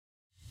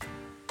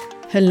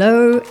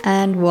Hello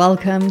and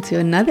welcome to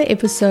another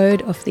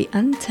episode of the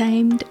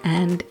Untamed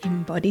and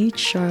Embodied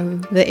Show.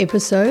 The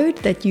episode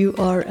that you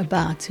are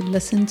about to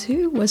listen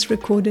to was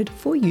recorded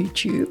for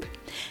YouTube.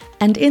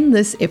 And in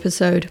this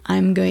episode,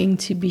 I'm going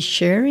to be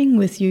sharing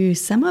with you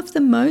some of the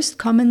most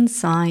common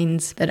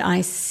signs that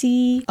I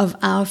see of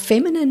our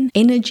feminine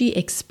energy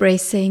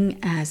expressing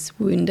as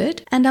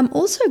wounded. And I'm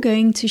also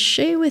going to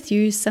share with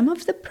you some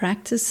of the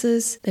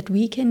practices that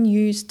we can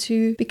use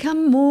to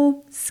become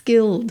more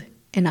skilled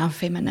in our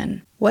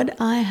feminine. What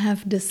I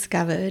have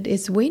discovered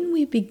is when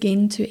we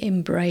begin to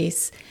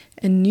embrace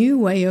a new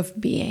way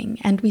of being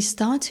and we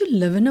start to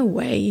live in a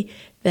way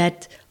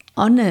that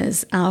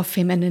honors our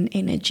feminine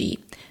energy,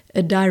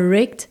 a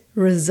direct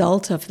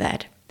result of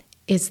that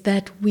is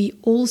that we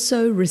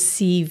also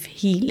receive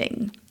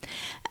healing.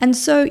 And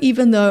so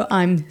even though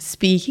I'm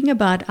speaking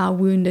about our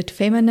wounded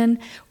feminine,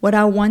 what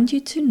I want you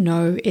to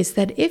know is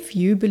that if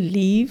you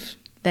believe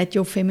that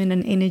your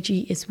feminine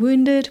energy is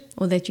wounded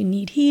or that you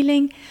need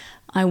healing,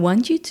 I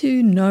want you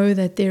to know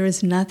that there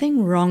is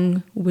nothing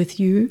wrong with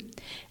you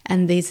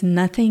and there's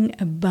nothing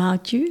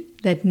about you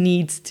that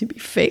needs to be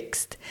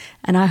fixed.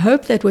 And I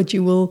hope that what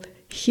you will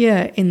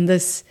hear in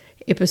this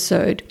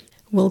episode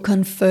will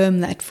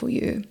confirm that for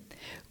you.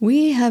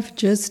 We have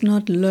just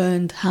not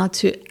learned how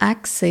to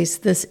access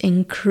this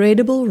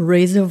incredible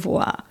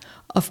reservoir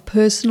of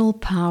personal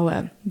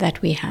power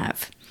that we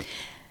have.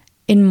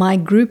 In my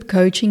group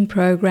coaching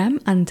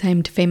program,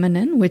 Untamed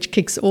Feminine, which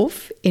kicks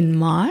off in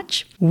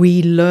March,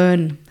 we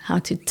learn how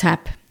to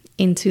tap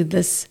into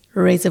this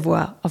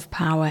reservoir of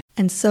power.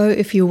 And so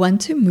if you want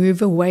to move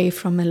away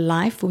from a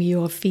life where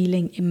you are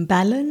feeling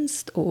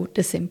imbalanced or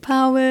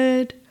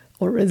disempowered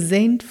or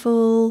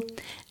resentful,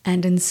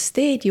 and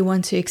instead you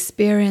want to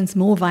experience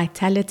more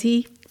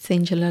vitality,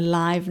 sensual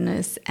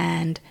aliveness,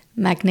 and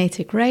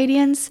magnetic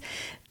radiance,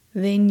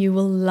 then you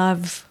will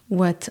love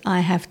what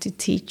I have to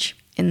teach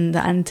in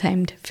the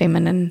Untamed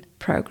Feminine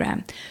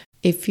program.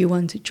 If you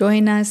want to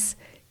join us,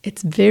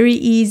 it's very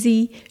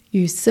easy.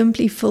 You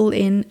simply fill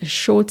in a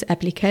short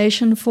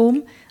application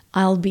form.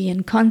 I'll be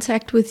in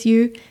contact with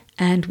you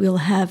and we'll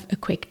have a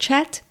quick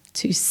chat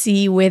to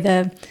see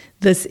whether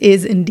this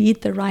is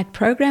indeed the right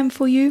program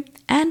for you,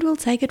 and we'll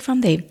take it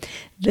from there.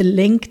 The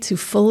link to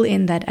fill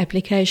in that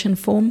application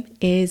form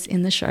is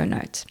in the show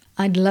notes.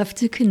 I'd love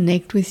to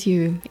connect with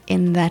you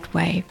in that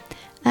way.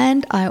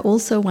 And I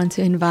also want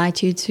to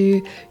invite you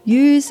to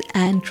use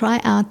and try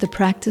out the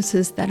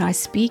practices that I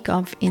speak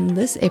of in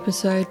this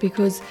episode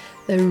because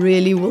they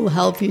really will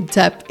help you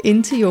tap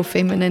into your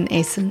feminine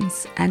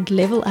essence and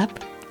level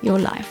up your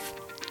life.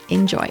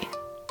 Enjoy.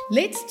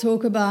 Let's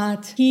talk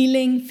about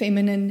healing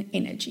feminine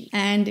energy.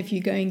 And if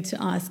you're going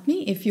to ask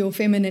me if your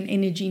feminine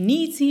energy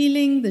needs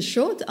healing, the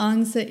short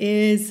answer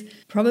is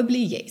probably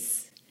yes.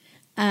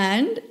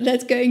 And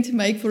that's going to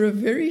make for a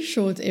very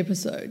short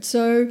episode.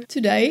 So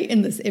today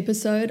in this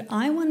episode,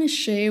 I want to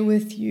share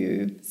with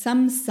you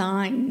some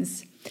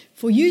signs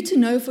for you to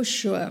know for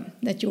sure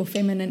that your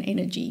feminine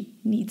energy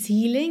needs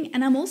healing.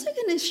 And I'm also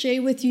going to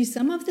share with you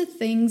some of the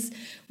things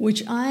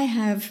which I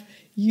have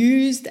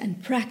used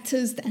and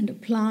practiced and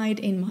applied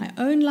in my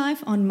own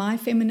life on my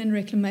feminine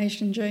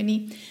reclamation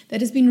journey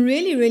that has been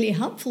really, really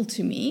helpful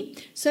to me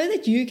so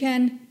that you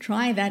can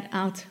try that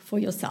out for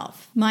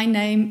yourself. My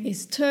name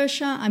is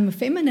Tertia. I'm a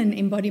feminine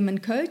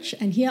embodiment coach,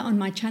 and here on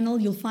my channel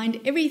you'll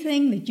find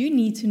everything that you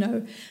need to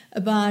know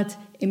about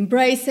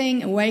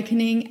embracing,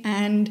 awakening,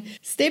 and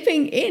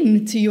stepping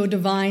into your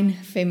divine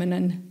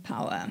feminine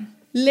power.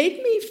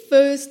 Let me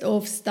first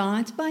off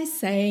start by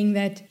saying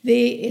that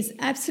there is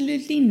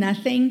absolutely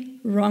nothing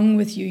wrong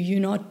with you. You're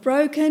not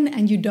broken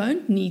and you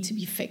don't need to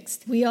be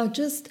fixed. We are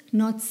just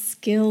not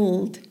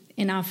skilled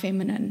in our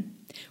feminine.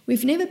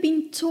 We've never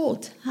been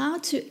taught how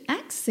to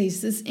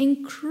access this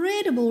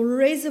incredible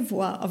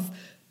reservoir of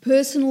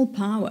personal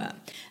power.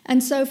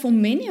 And so for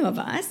many of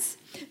us,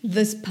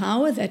 this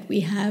power that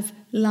we have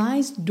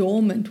lies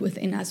dormant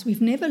within us.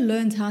 We've never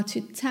learned how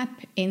to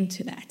tap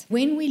into that.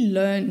 When we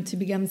learn to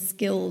become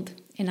skilled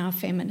in our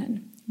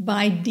feminine,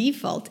 by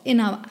default, in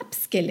our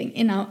upskilling,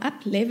 in our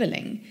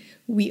up-leveling,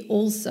 we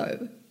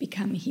also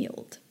become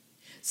healed.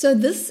 So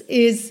this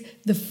is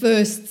the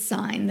first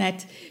sign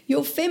that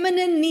your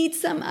feminine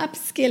needs some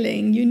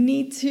upskilling. You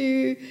need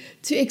to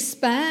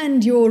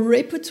expand your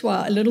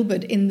repertoire a little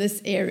bit in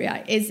this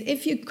area, as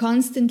if you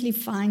constantly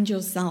find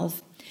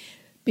yourself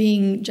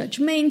being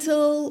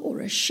judgmental or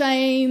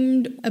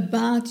ashamed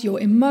about your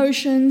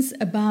emotions,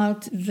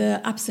 about the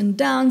ups and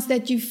downs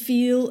that you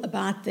feel,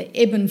 about the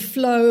ebb and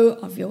flow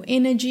of your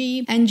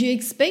energy, and you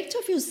expect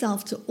of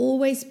yourself to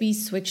always be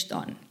switched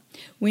on.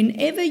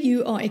 Whenever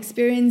you are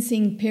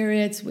experiencing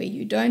periods where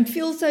you don't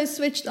feel so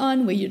switched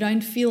on, where you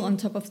don't feel on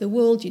top of the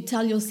world, you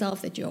tell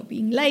yourself that you're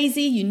being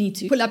lazy, you need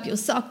to pull up your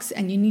socks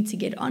and you need to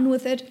get on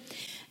with it.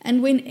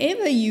 And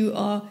whenever you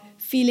are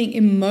feeling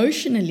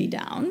emotionally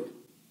down,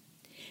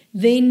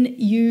 then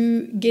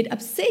you get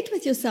upset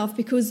with yourself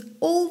because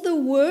all the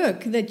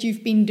work that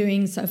you've been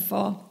doing so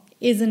far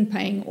isn't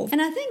paying off.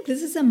 And I think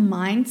this is a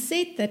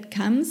mindset that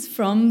comes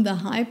from the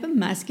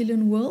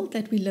hyper-masculine world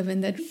that we live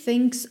in, that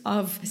thinks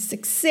of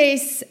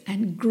success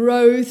and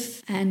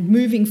growth and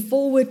moving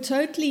forward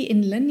totally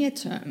in linear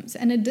terms.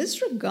 And it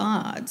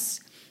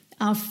disregards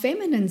our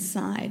feminine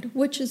side,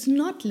 which is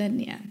not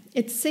linear.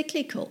 It's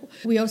cyclical.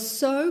 We are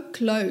so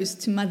close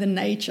to Mother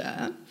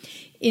Nature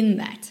in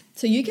that.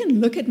 So you can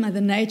look at Mother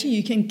Nature,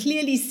 you can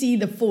clearly see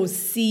the 4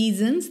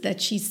 seasons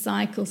that she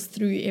cycles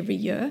through every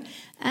year.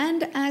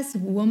 And as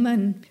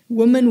women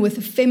with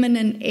a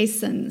feminine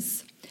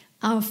essence,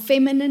 our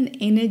feminine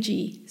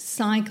energy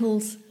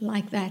cycles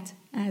like that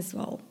as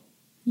well.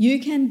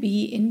 You can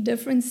be in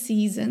different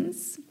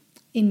seasons,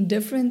 in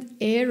different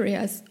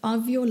areas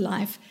of your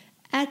life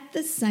at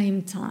the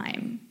same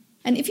time.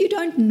 And if you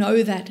don't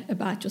know that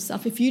about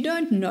yourself, if you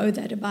don't know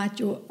that about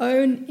your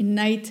own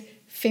innate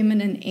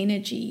feminine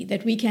energy,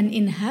 that we can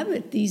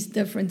inhabit these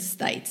different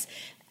states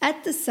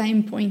at the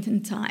same point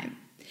in time,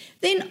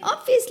 then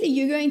obviously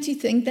you're going to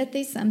think that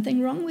there's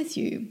something wrong with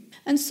you.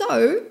 And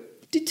so,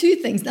 do 2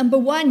 things. Number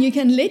 1, you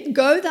can let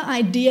go the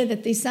idea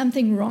that there's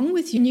something wrong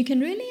with you, and you can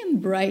really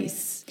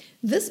embrace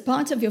this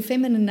part of your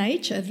feminine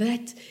nature,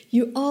 that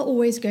you are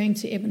always going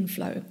to ebb and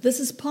flow. This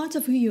is part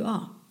of who you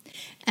are.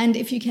 And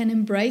if you can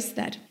embrace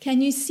that,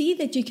 can you see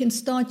that you can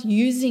start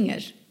using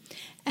it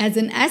as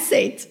an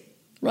asset,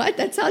 right?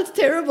 That sounds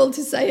terrible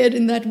to say it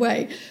in that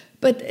way,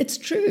 but it's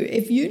true.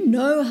 If you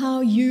know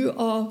how you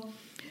are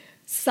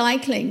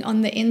cycling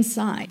on the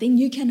inside, then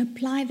you can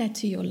apply that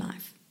to your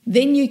life.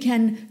 Then you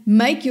can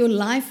make your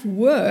life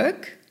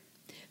work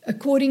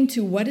according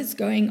to what is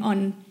going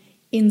on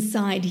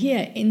inside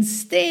here,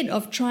 instead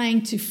of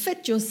trying to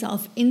fit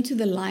yourself into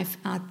the life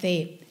out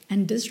there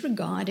and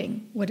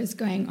disregarding what is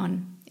going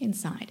on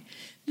inside.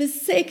 The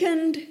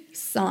second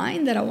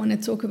sign that I want to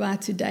talk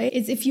about today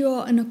is if you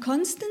are in a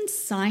constant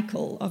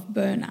cycle of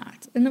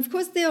burnout. And of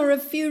course, there are a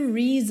few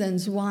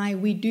reasons why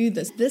we do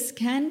this. This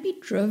can be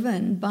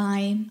driven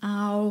by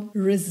our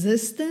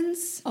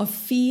resistance of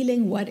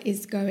feeling what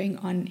is going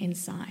on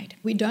inside.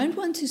 We don't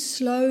want to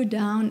slow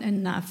down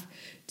enough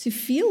to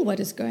feel what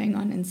is going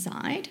on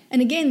inside.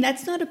 And again,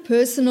 that's not a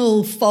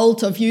personal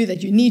fault of you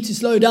that you need to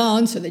slow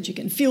down so that you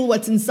can feel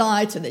what's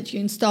inside, so that you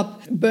can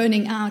stop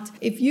burning out.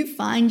 If you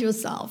find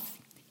yourself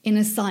in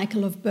a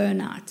cycle of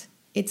burnout,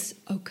 it's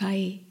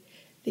okay.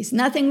 There's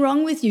nothing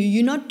wrong with you.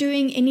 You're not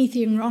doing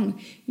anything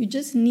wrong. You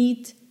just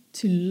need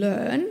to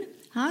learn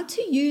how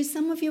to use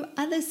some of your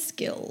other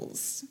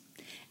skills.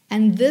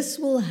 And this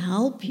will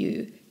help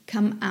you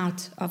come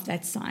out of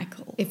that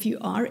cycle. If you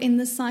are in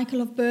the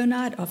cycle of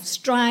burnout, of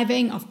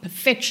striving, of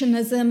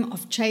perfectionism,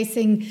 of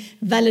chasing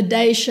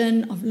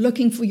validation, of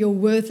looking for your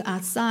worth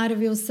outside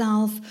of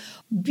yourself,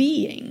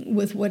 being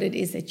with what it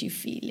is that you're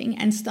feeling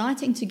and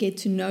starting to get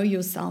to know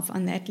yourself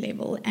on that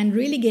level and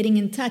really getting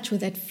in touch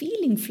with that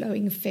feeling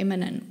flowing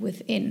feminine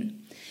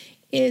within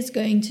is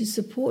going to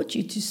support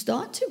you to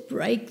start to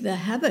break the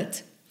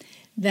habit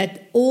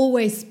that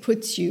always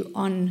puts you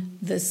on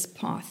this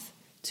path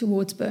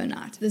towards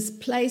burnout, this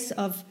place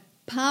of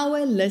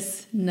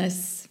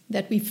powerlessness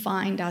that we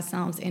find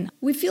ourselves in.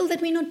 We feel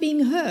that we're not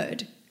being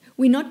heard,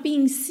 we're not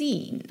being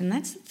seen, and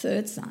that's the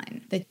third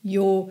sign that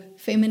your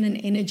feminine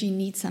energy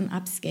needs some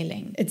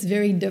upskilling. It's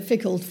very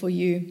difficult for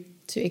you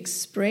to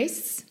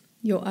express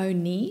your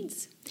own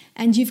needs,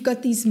 and you've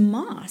got these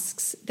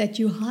masks that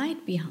you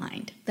hide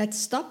behind that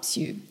stops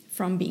you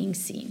from being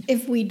seen.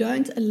 If we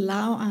don't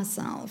allow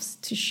ourselves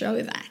to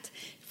show that,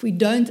 if we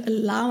don't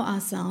allow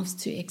ourselves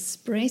to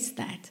express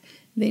that,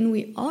 then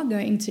we are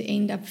going to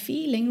end up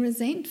feeling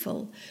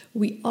resentful.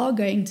 We are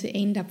going to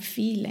end up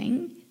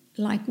feeling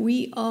like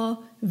we are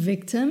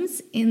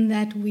victims in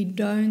that we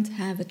don't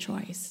have a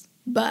choice.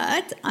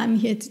 But I'm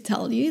here to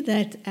tell you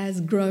that as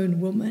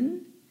grown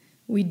women,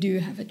 we do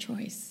have a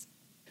choice.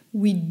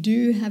 We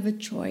do have a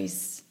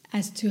choice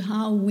as to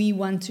how we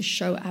want to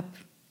show up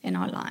in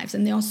our lives.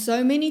 And there are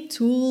so many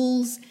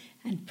tools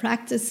and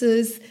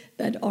practices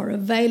that are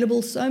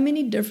available, so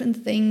many different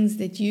things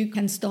that you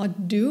can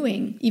start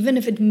doing, even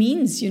if it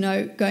means,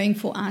 going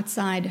for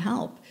outside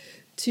help,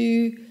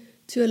 to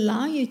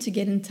allow you to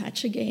get in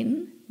touch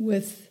again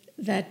with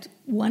that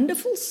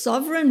wonderful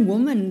sovereign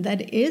woman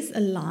that is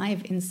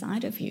alive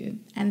inside of you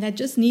and that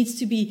just needs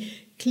to be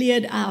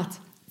cleared out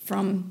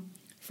from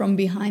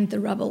behind the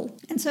rubble.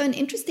 And so an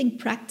interesting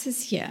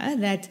practice here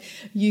that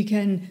you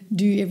can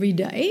do every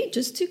day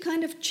just to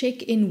kind of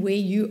check in where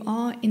you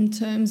are in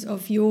terms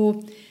of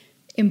your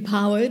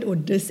empowered or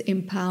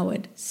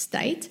disempowered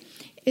state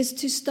is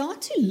to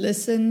start to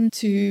listen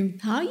to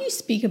how you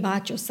speak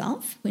about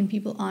yourself when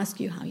people ask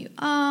you how you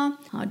are,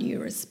 how do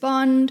you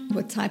respond,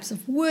 what types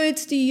of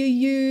words do you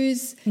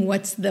use,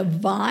 what's the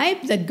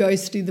vibe that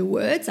goes through the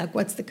words, like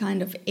what's the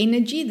kind of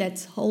energy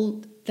that's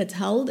held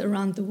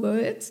around the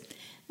words.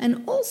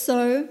 And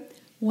also,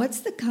 what's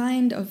the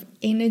kind of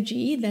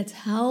energy that's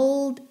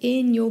held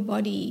in your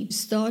body?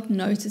 Start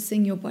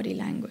noticing your body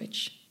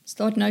language.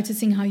 Start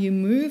noticing how you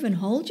move and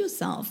hold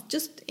yourself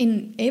just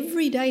in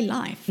everyday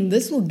life. And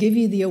this will give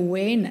you the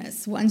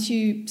awareness. Once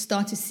you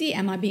start to see,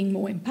 am I being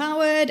more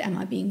empowered? Am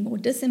I being more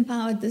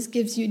disempowered? This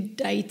gives you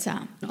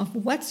data of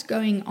what's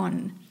going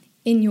on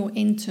in your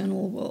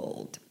internal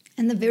world.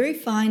 And the very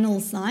final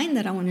sign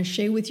that I want to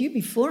share with you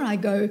before I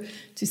go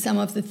to some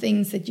of the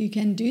things that you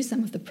can do,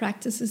 some of the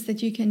practices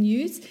that you can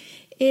use,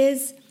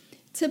 is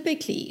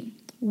typically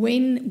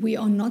when we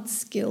are not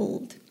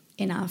skilled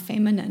in our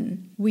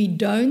feminine, we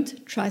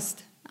don't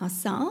trust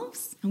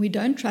ourselves and we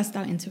don't trust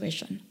our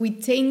intuition. We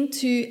tend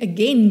to,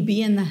 again,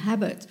 be in the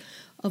habit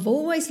of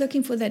always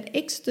looking for that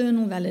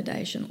external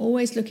validation,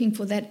 always looking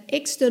for that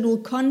external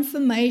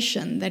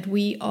confirmation that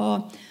we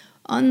are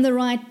on the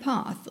right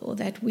path or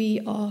that we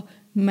are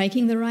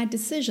making the right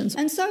decisions.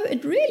 And so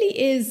it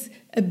really is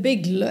a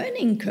big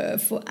learning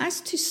curve for us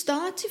to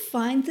start to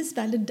find this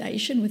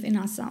validation within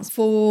ourselves.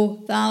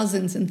 For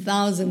thousands and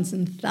thousands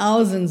and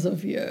thousands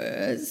of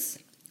years,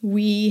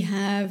 we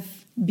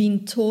have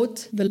been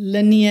taught the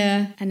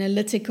linear,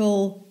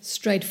 analytical,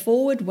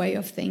 straightforward way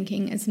of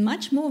thinking is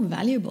much more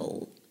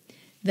valuable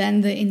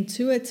than the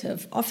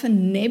intuitive,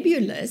 often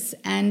nebulous,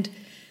 and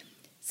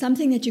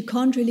something that you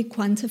can't really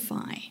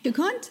quantify. You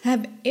can't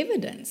have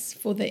evidence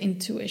for the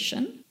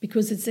intuition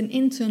because it's an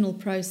internal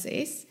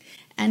process.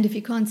 And if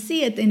you can't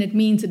see it, then it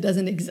means it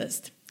doesn't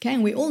exist. Okay,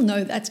 and we all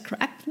know that's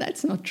crap.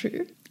 That's not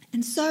true.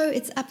 And so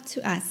it's up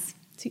to us,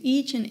 to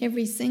each and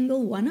every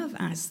single one of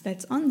us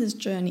that's on this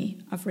journey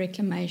of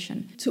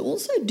reclamation, to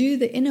also do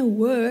the inner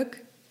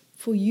work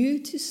for you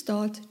to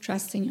start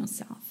trusting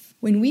yourself.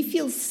 When we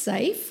feel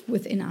safe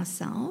within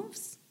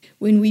ourselves,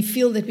 when we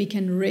feel that we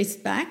can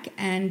rest back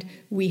and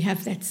we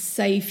have that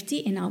safety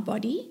in our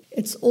body,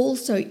 it's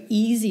also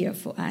easier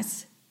for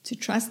us to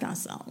trust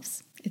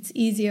ourselves. It's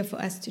easier for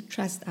us to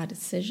trust our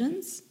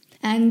decisions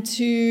and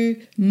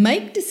to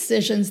make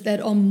decisions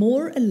that are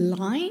more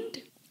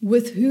aligned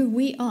with who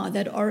we are,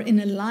 that are in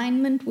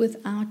alignment with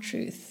our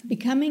truth.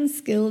 Becoming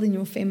skilled in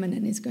your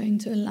feminine is going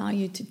to allow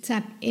you to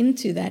tap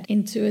into that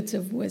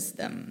intuitive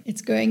wisdom.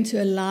 It's going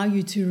to allow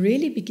you to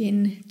really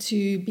begin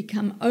to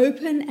become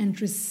open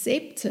and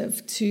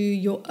receptive to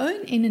your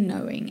own inner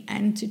knowing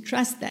and to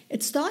trust that.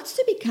 It starts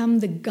to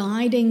become the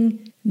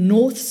guiding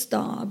North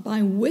Star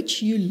by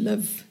which you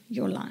live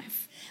your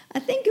life. I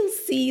think you'll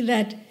see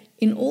that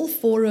in all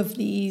four of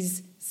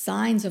these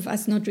signs of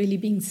us not really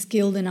being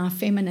skilled in our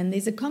feminine,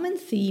 there's a common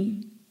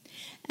theme.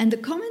 And the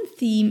common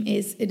theme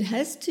is it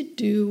has to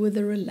do with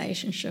the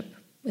relationship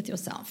with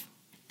yourself.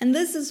 And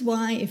this is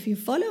why if you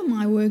follow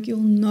my work, you'll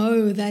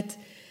know that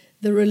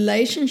the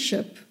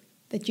relationship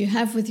that you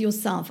have with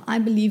yourself, I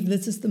believe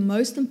this is the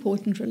most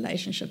important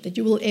relationship that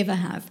you will ever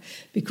have,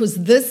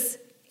 because this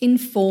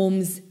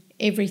informs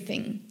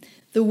everything.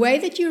 The way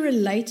that you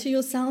relate to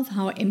yourself,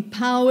 how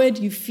empowered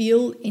you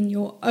feel in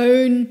your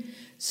own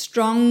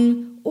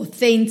strong,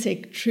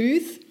 authentic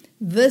truth,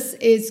 this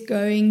is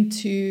going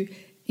to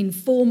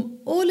inform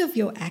all of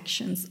your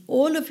actions,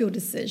 all of your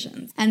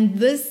decisions. And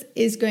this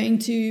is going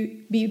to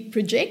be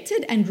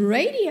projected and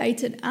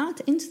radiated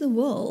out into the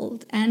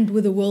world. And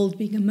with the world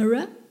being a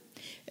mirror,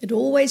 it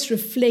always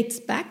reflects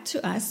back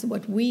to us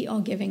what we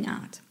are giving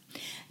out.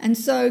 And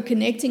so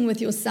connecting with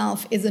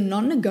yourself is a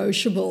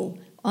non-negotiable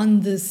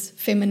on this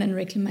feminine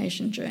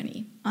reclamation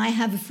journey. I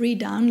have a free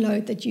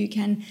download that you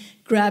can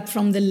grab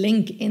from the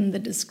link in the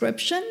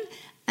description.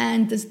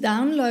 And this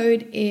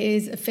download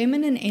is a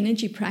feminine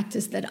energy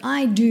practice that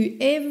I do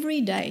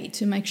every day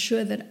to make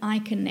sure that I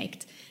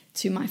connect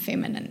to my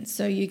feminine.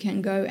 So you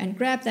can go and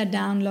grab that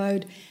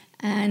download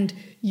and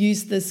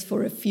use this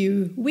for a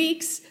few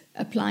weeks,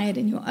 apply it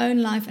in your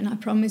own life, and I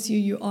promise you,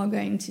 you are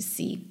going to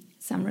see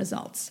some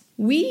results.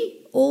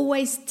 We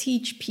always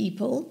teach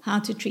people how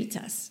to treat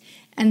us.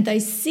 And they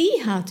see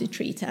how to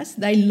treat us.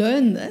 They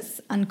learn this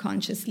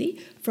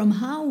unconsciously from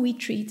how we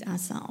treat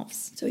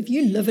ourselves. So if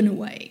you live in a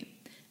way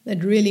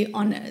that really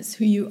honors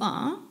who you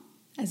are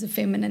as a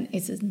feminine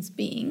essence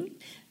being,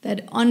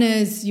 that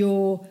honors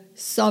your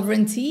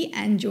sovereignty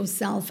and your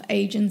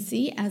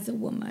self-agency as a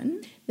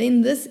woman,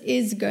 then this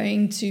is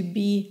going to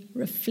be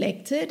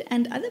reflected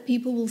and other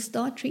people will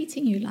start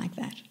treating you like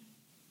that.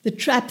 The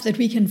trap that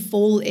we can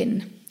fall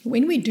in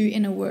when we do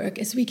inner work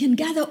is we can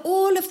gather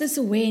all of this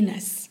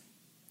awareness.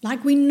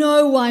 Like we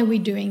know why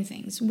we're doing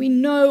things. We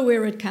know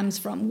where it comes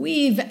from.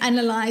 We've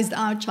analyzed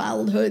our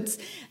childhoods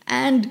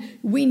and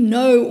we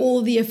know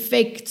all the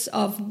effects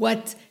of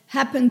what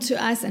happened to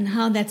us and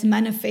how that's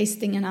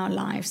manifesting in our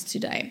lives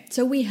today.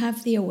 So we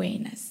have the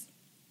awareness.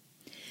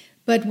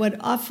 But what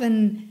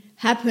often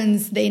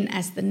happens then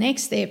as the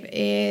next step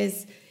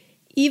is,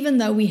 even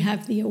though we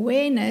have the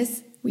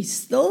awareness, we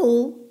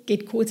still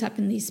get caught up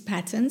in these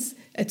patterns.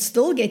 It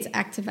still gets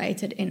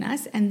activated in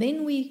us, and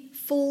then we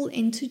fall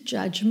into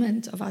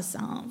judgment of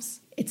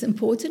ourselves. It's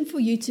important for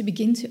you to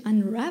begin to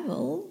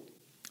unravel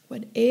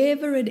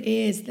whatever it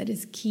is that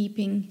is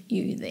keeping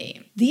you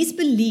there. These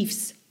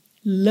beliefs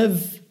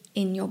live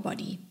in your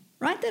body,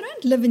 right? They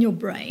don't live in your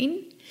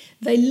brain.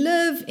 They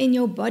live in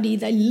your body.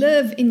 They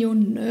live in your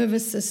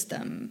nervous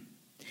system.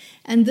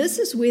 And this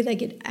is where they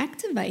get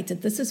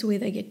activated. This is where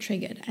they get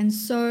triggered. And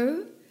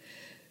so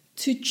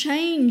to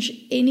change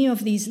any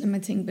of these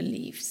limiting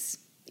beliefs,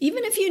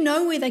 even if you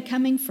know where they're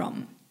coming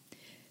from,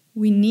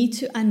 we need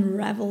to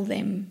unravel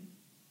them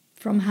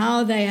from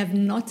how they have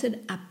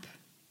knotted up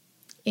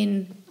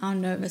in our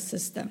nervous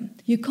system.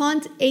 You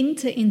can't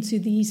enter into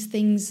these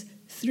things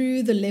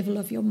through the level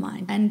of your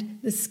mind. And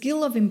the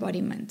skill of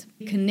embodiment,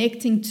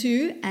 connecting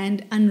to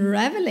and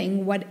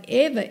unraveling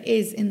whatever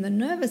is in the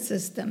nervous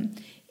system,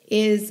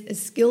 is a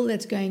skill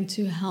that's going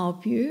to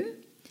help you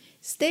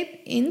step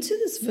into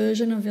this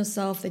version of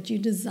yourself that you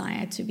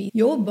desire to be.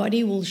 Your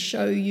body will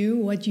show you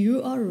what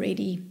you are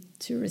ready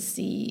to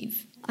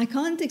receive. I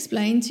can't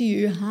explain to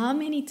you how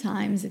many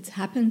times it's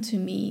happened to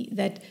me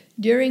that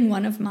during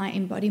one of my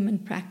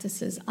embodiment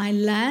practices, I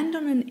land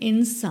on an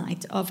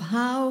insight of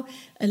how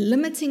a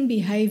limiting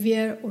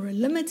behavior or a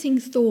limiting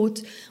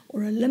thought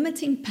or a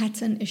limiting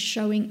pattern is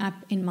showing up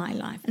in my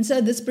life. And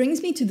so this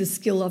brings me to the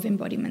skill of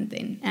embodiment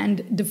then,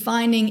 and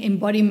defining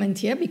embodiment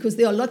here, because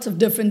there are lots of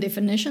different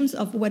definitions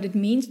of what it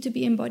means to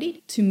be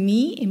embodied. To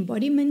me,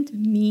 embodiment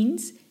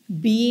means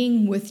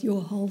being with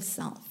your whole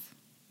self.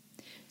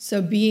 So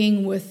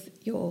being with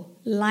your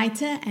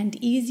lighter and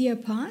easier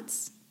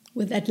parts,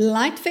 with that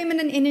light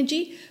feminine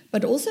energy,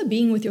 but also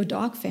being with your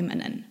dark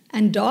feminine.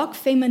 And dark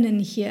feminine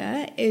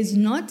here is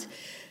not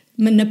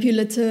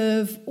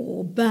manipulative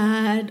or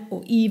bad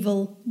or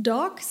evil.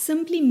 Dark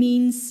simply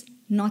means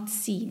not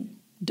seen.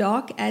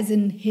 Dark as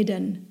in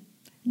hidden.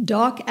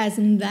 Dark as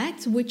in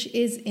that which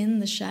is in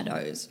the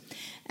shadows.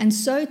 And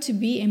so to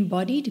be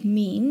embodied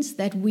means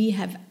that we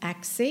have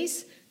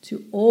access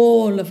to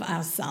all of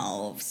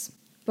ourselves,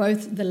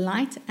 both the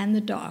light and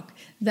the dark,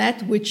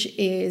 that which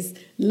is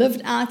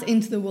lived out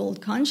into the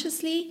world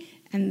consciously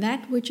and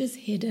that which is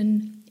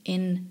hidden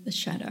in the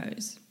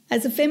shadows.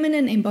 As a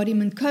feminine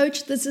embodiment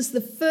coach, this is the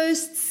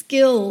first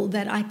skill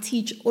that I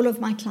teach all of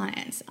my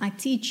clients. I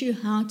teach you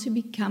how to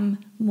become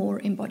more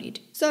embodied.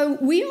 So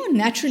we are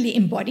naturally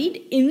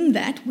embodied in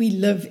that we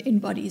live in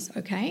bodies,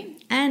 okay?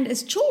 And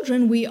as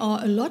children, we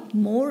are a lot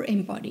more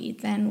embodied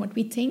than what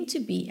we tend to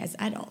be as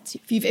adults.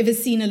 If you've ever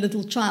seen a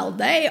little child,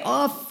 they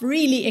are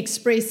freely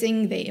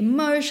expressing their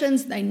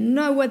emotions, they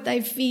know what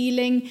they're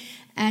feeling,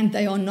 and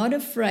they are not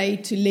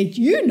afraid to let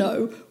you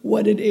know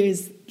what it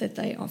is that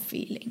they are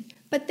feeling.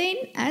 But then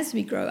as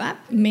we grow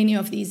up, many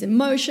of these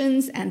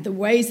emotions and the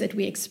ways that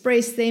we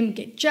express them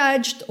get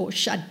judged or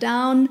shut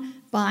down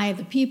by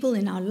the people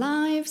in our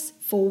lives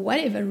for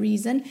whatever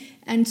reason.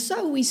 And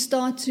so we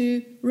start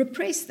to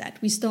repress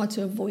that. We start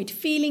to avoid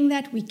feeling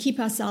that. We keep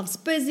ourselves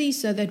busy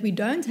so that we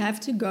don't have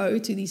to go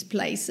to these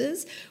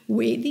places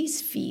where these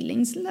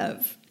feelings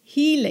live.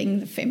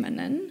 Healing the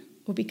feminine,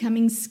 or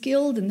becoming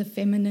skilled in the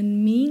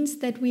feminine, means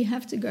that we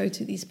have to go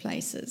to these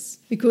places.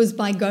 Because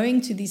by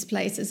going to these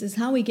places is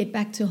how we get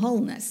back to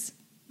wholeness,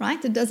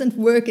 right? It doesn't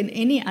work in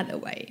any other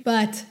way.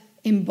 But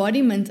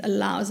embodiment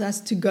allows us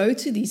to go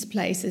to these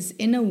places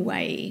in a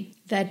way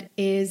that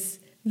is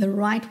the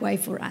right way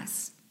for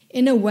us,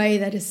 in a way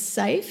that is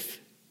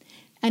safe,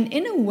 and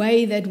in a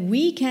way that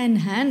we can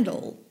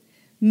handle,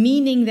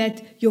 meaning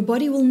that your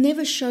body will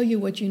never show you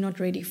what you're not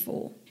ready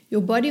for.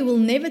 Your body will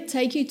never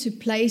take you to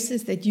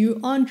places that you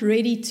aren't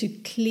ready to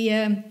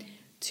clear,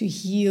 to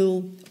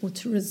heal, or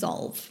to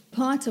resolve.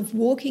 Part of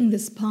walking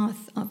this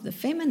path of the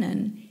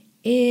feminine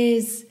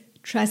is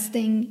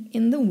trusting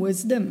in the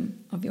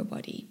wisdom of your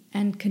body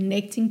and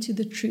connecting to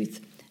the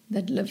truth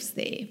that lives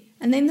there.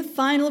 And then the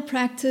final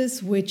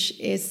practice, which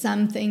is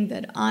something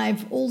that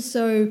I've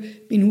also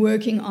been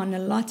working on a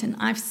lot, and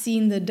I've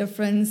seen the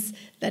difference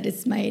that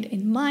it's made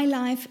in my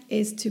life,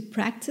 is to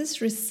practice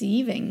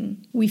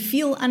receiving. We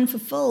feel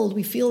unfulfilled.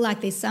 We feel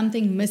like there's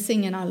something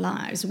missing in our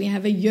lives. We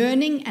have a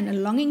yearning and a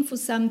longing for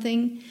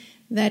something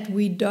that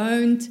we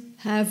don't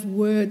have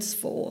words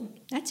for.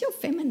 That's your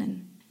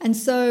feminine. And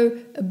so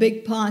a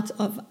big part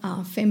of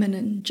our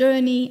feminine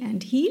journey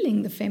and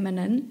healing the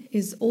feminine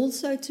is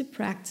also to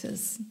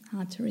practice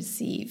how to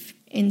receive.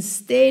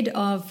 Instead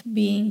of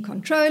being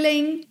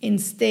controlling,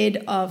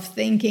 instead of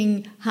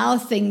thinking how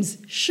things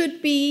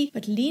should be,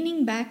 but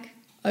leaning back,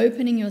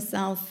 opening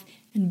yourself,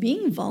 and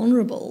being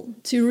vulnerable.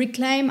 To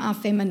reclaim our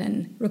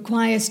feminine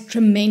requires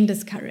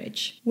tremendous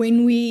courage.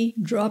 When we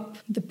drop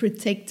the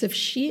protective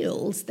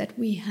shields that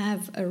we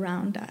have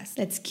around us,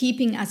 that's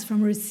keeping us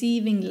from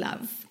receiving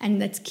love,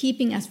 and that's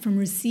keeping us from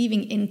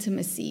receiving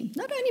intimacy,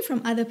 not only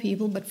from other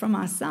people, but from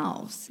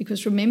ourselves.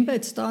 Because remember,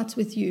 it starts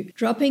with you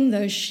dropping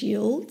those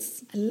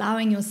shields,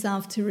 allowing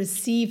yourself to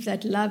receive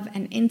that love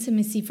and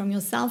intimacy from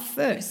yourself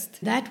first.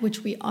 That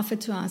which we offer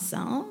to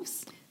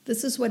ourselves,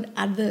 this is what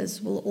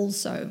others will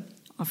also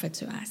offer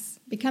to us.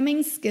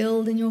 Becoming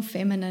skilled in your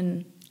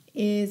feminine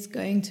is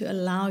going to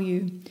allow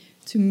you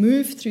to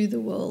move through the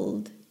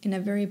world in a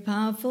very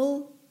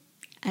powerful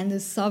and a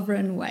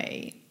sovereign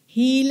way.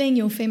 Healing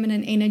your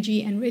feminine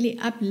energy and really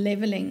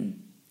up-leveling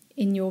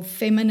in your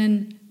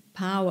feminine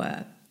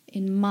power.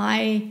 In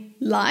my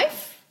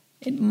life,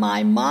 in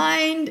my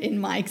mind, in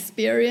my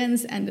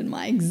experience, and in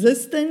my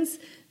existence,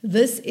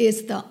 this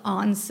is the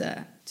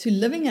answer to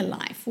living a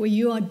life where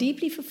you are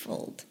deeply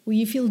fulfilled, where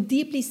you feel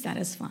deeply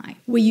satisfied,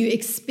 where you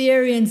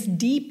experience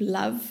deep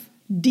love,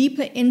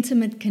 deeper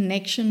intimate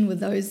connection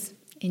with those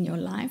in your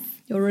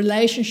life, your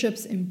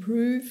relationships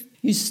improve,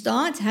 you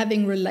start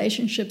having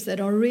relationships that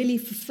are really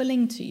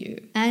fulfilling to you,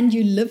 and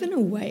you live in a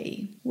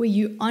way where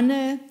you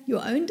honor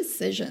your own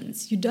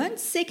decisions. You don't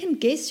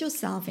second guess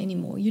yourself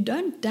anymore. You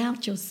don't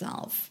doubt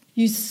yourself.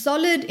 You're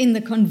solid in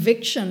the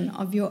conviction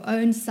of your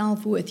own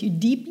self-worth. You're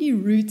deeply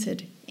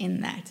rooted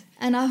in that.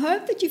 And I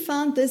hope that you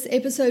found this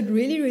episode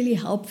really, really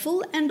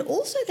helpful, and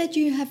also that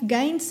you have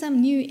gained some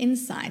new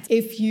insights.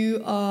 If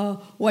you are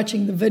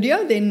watching the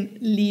video, then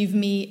leave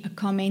me a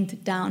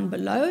comment down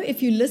below.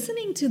 If you're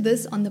listening to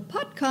this on the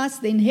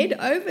podcast, then head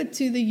over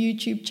to the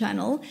YouTube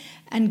channel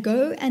and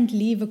go and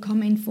leave a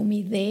comment for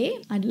me there.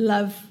 I'd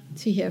love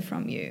to hear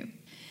from you.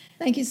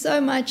 Thank you so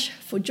much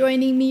for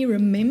joining me.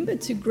 Remember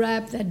to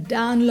grab that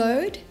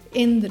download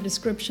in the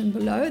description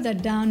below, that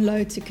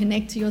download to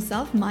connect to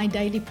yourself, my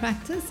daily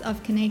practice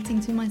of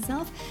connecting to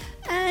myself.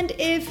 And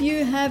if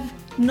you have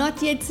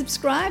not yet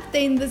subscribed,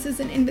 then this is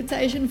an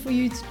invitation for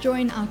you to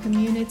join our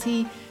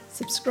community.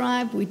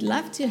 Subscribe. We'd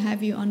love to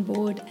have you on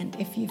board. And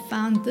if you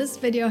found this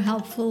video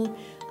helpful,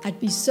 I'd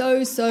be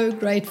so, so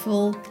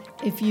grateful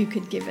if you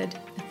could give it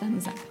a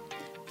thumbs up.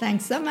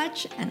 Thanks so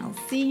much, and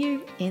I'll see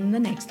you in the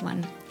next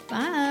one.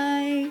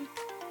 Bye.